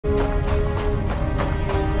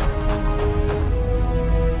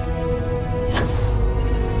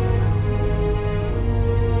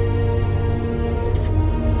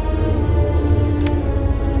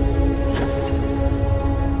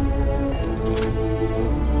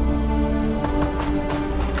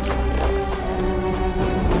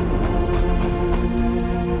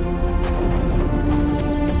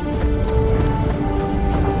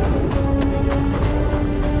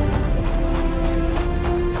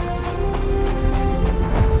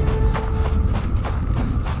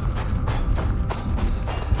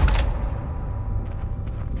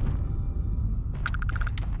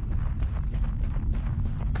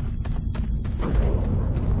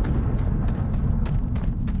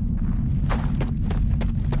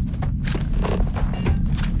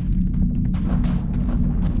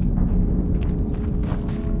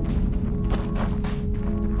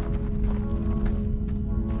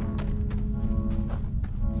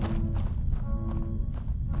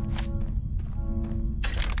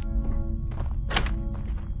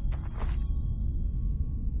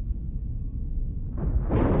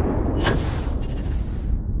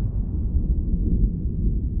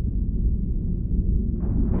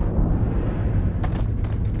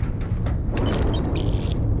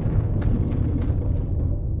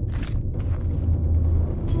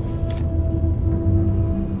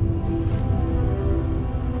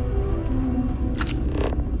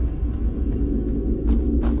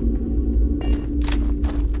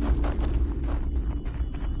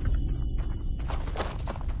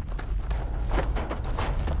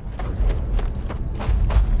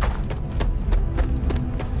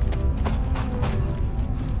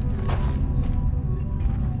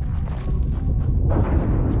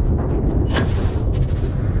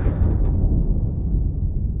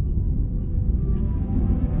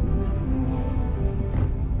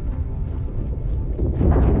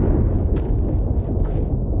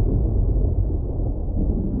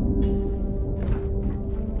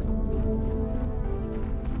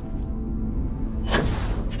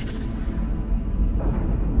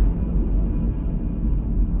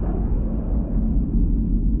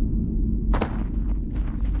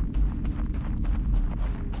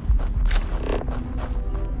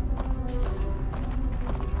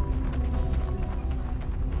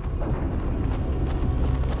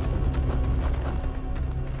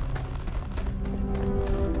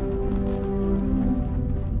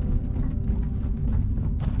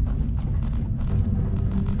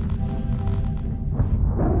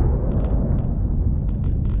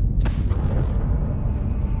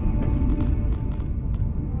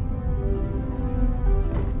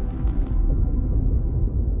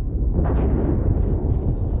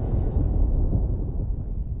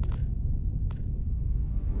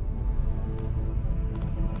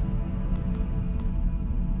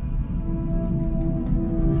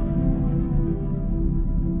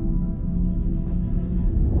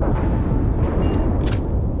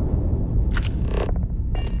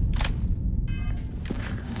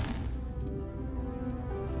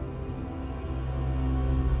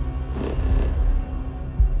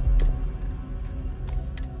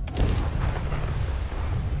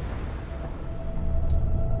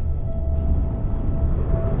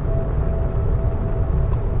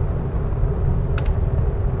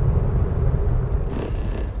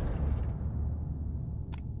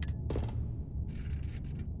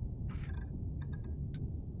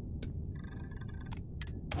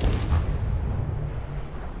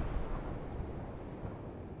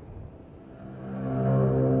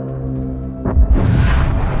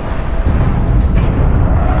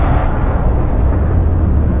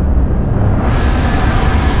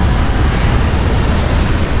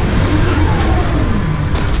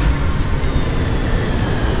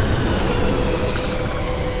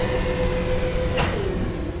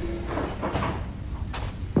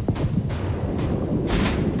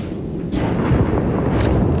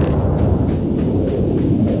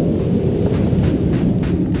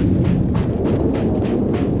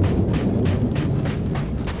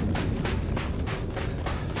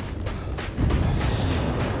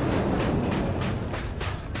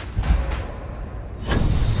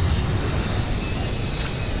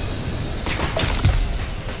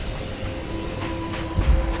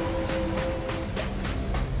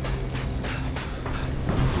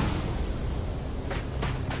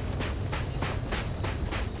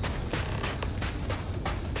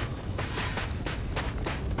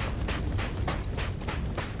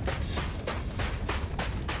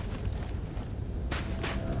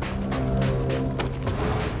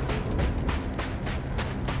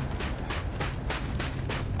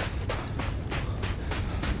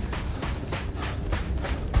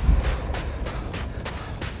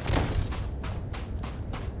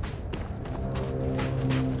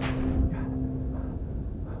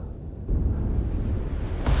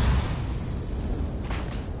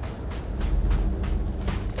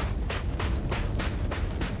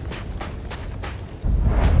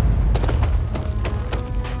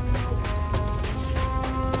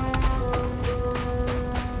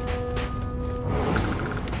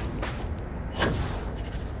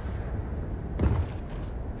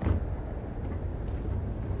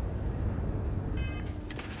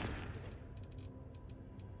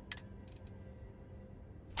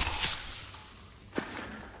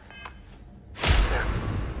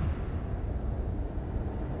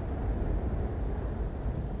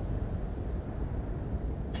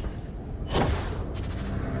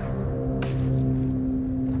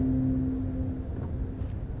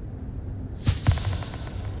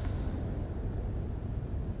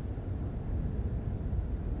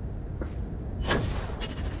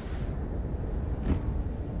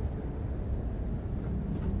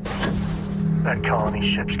That colony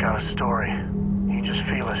ship's got a story. You just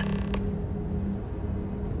feel it.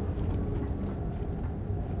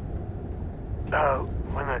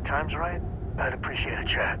 When the time's right, I'd appreciate a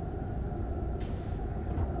chat.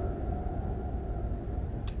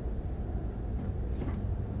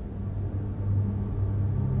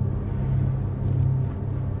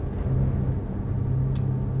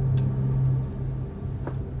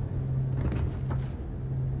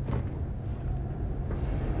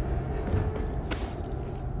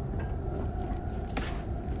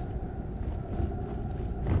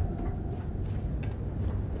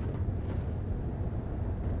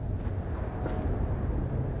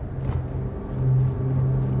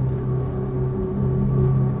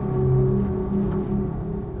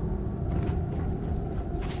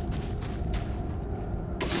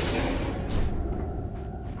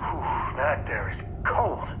 That there is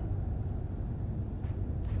cold.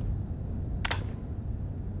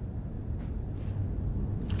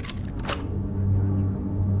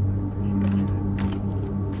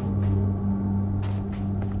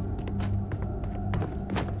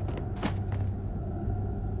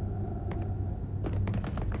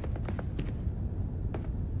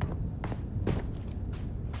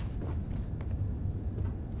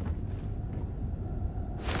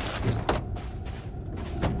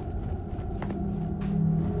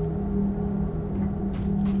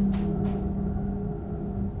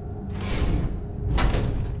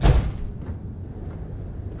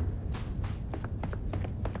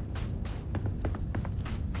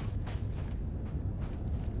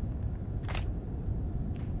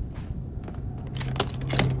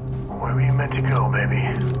 Where were you meant to go, baby?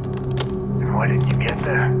 And why didn't you get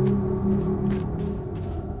there?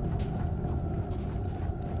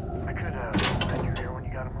 I could, lend your ear when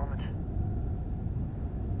you got a moment.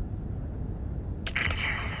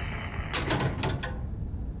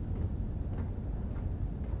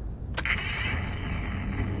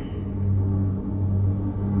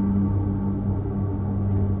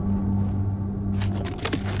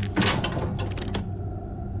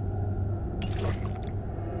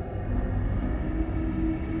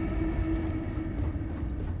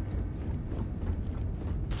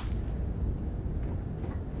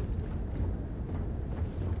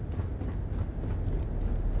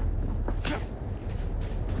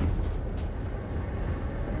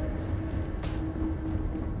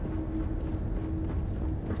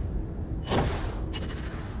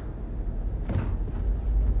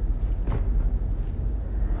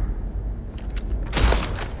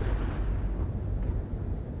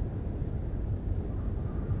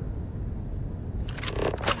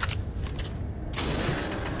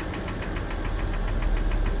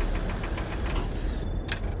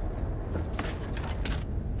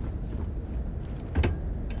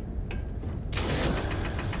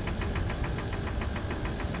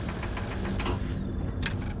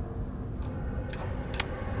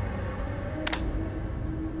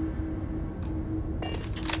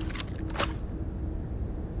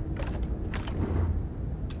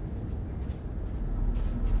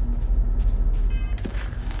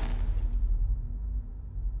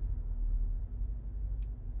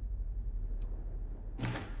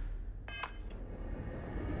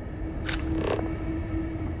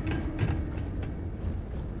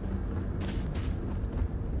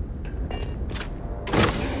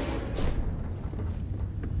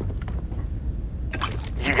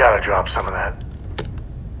 gotta drop some of that.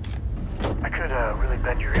 I could really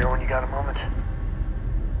bend your ear when you got a moment.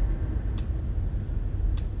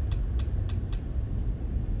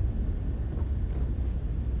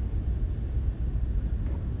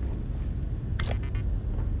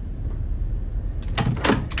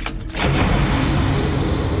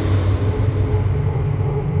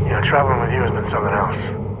 You know, traveling with you has been something else.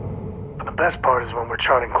 But the best part is when we're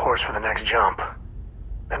charting course for the next jump.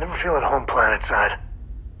 I never feel at home planet side.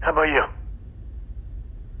 How about you?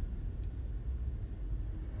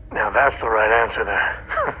 Now that's the right answer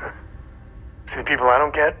there. See, the people I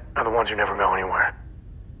don't get are the ones who never go anywhere.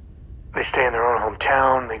 They stay in their own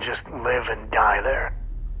hometown, they just live and die there.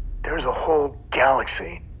 There's a whole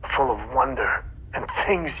galaxy full of wonder and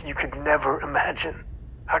things you could never imagine.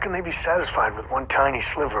 How can they be satisfied with one tiny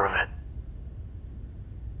sliver of it?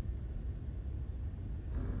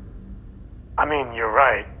 I mean, you're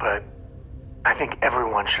right, but I think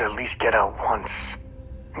everyone should at least get out once.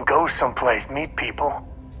 And go someplace, meet people.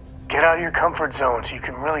 Get out of your comfort zone so you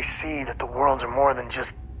can really see that the worlds are more than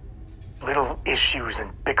just little issues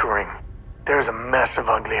and bickering. There's a mess of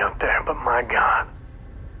ugly out there, but my God,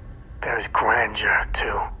 there's grandeur,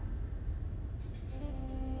 too.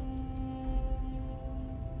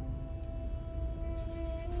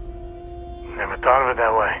 Never thought of it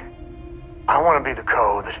that way. I want to be the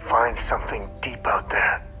code that finds something deep out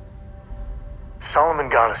there. Solomon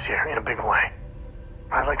got us here in a big way.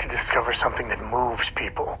 I'd like to discover something that moves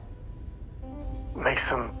people. Makes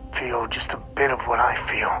them feel just a bit of what I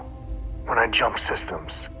feel when I jump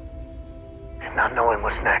systems. And not knowing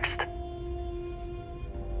what's next.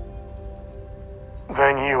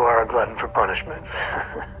 Then you are a glutton for punishment.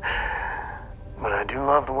 But I do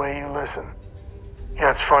love the way you listen. Yeah,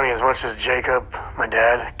 it's funny, as much as Jacob, my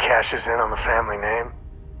dad, cashes in on the family name,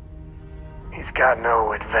 he's got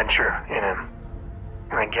no adventure in him.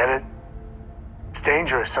 And I get it. It's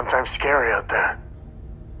dangerous, sometimes scary out there.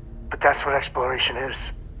 But that's what exploration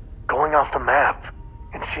is. Going off the map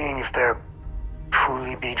and seeing if there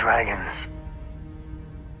truly be dragons.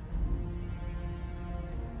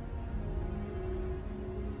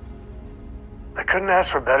 I couldn't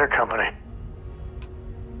ask for better company.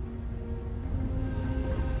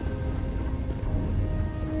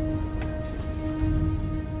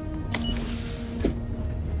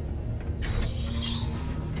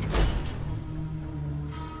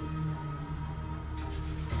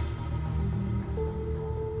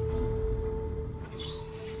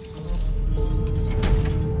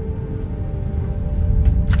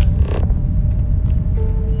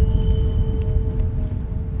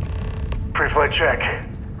 Pre-flight check.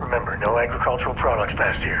 Remember, no agricultural products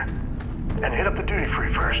past here. And hit up the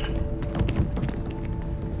duty-free first.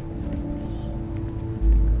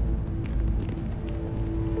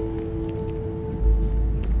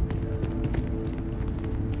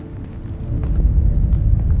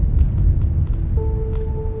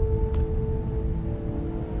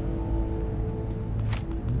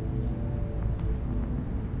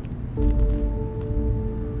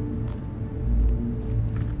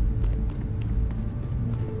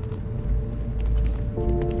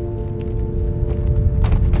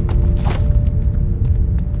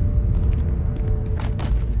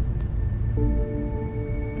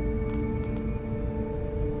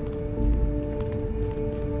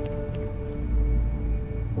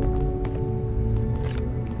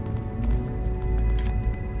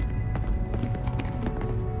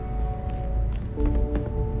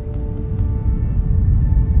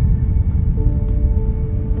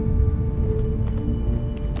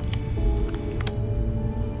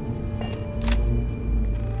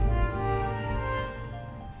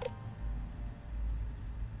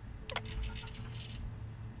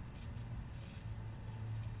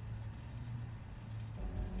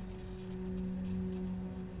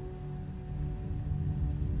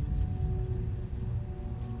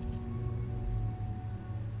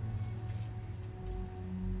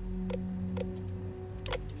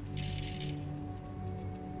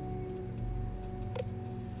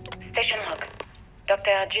 Station log.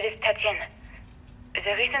 Dr. Judith Tatien.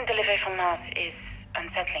 The recent delivery from Mars is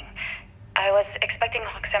unsettling. I was expecting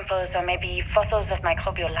rock samples or maybe fossils of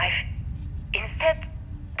microbial life. Instead,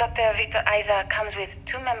 Dr. Victor Isa comes with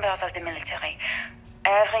 2 members of the military.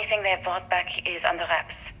 Everything they brought back is under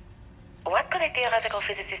wraps. What could a theoretical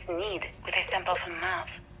physicist need with a sample from Mars?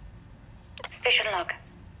 Station log.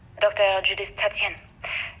 Dr. Judith Tatien.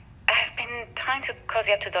 I've been trying to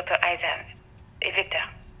cozy up to Dr. Isa, Victor,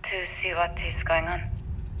 to see what is going on.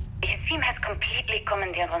 His team has completely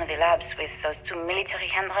commandeered one of the labs with those 2 military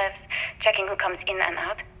handlers, checking who comes in and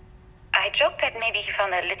out. I joked that maybe he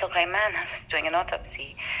found a little gray man and was doing an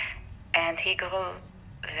autopsy. and he grew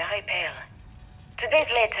very pale. 2 days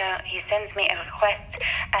later, he sends me a request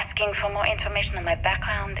asking for more information on my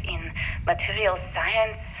background in materials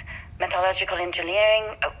science, metallurgical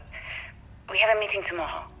engineering. Oh, we have a meeting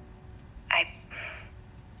tomorrow. I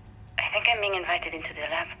think I'm being invited into the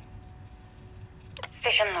lab.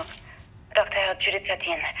 Station log. Dr. Judith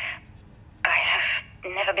Satien. I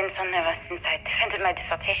have never been so nervous since I defended my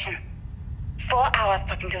dissertation. 4 hours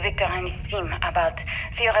talking to Victor and his team about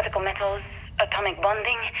theoretical metals, atomic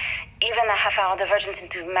bonding, even a half-hour divergence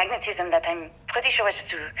into magnetism that I'm pretty sure was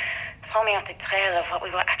to throw me off the trail of what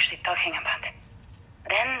we were actually talking about.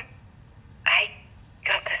 Then, I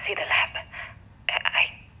got to see the lab.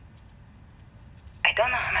 I don't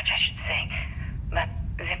know how much I should say, but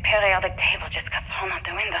the periodic table just got thrown out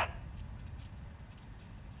the window.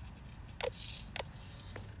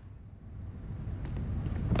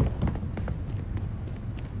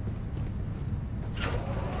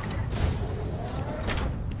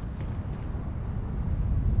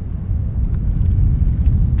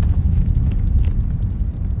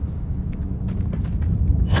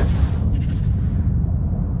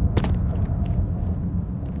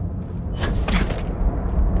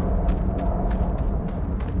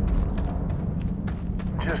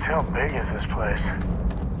 Just how big is this place?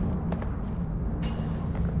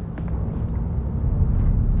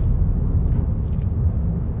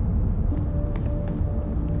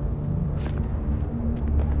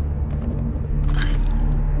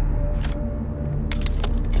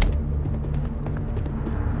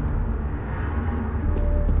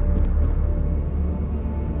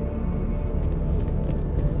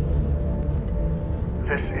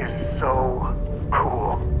 This is so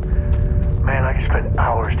cool. Man, I could spend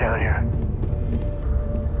hours down here.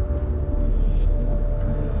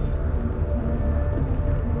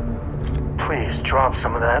 Please, drop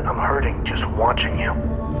some of that. I'm hurting just watching you.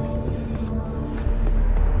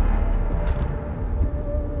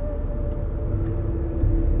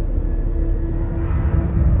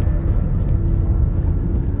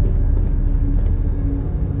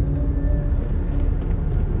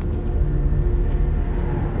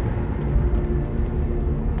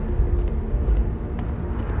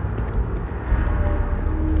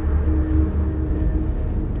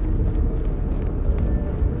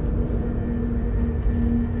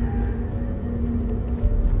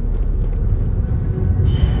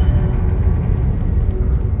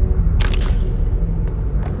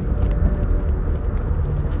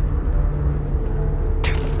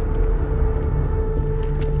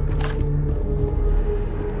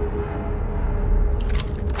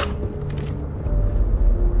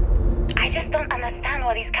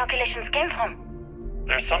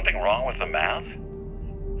 There's something wrong with the math?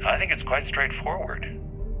 I think it's quite straightforward.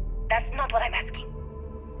 That's not what I'm asking.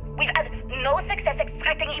 We've had no success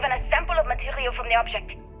extracting even a sample of material from the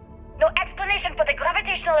object. No explanation for the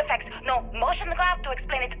gravitational effects, no motion graph to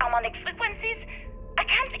explain its harmonic frequencies. I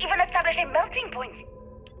can't even establish a melting point.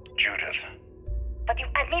 Judith. But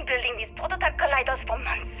you've had me building these prototype colliders for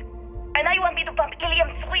months. And now you want me to pump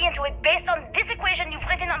helium-3 into it based on this equation you've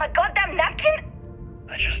written on a goddamn napkin?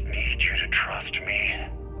 I just need you to trust me.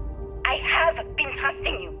 I have been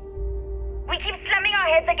trusting you. We keep slamming our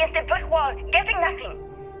heads against a brick wall, getting nothing.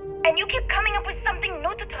 And you keep coming up with something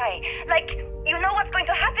new to try, like you know what's going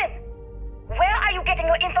to happen. Where are you getting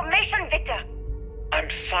your information, Victor? I'm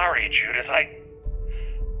sorry, Judith.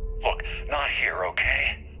 Look, not here,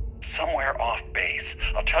 okay? Somewhere off base.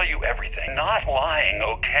 I'll tell you everything. Not lying,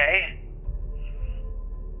 okay?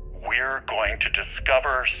 We're going to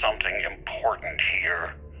discover something important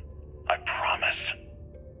here. I promise.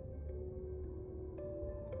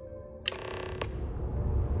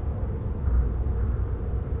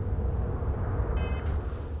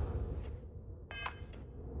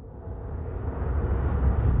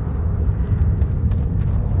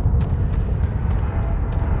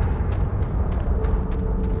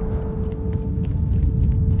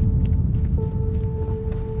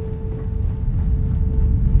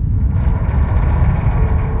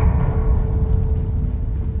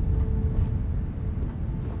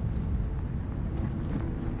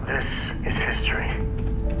 This is history.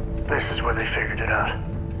 This is where they figured it out.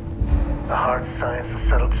 The hard science the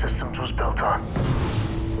settled systems was built on.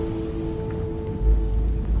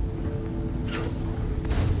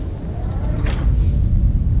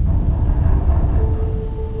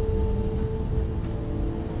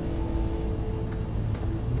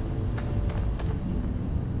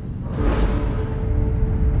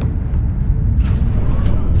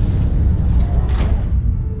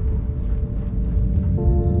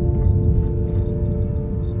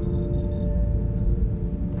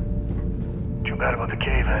 Too bad about the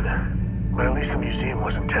cave-in. But at least the museum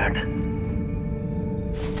was intact.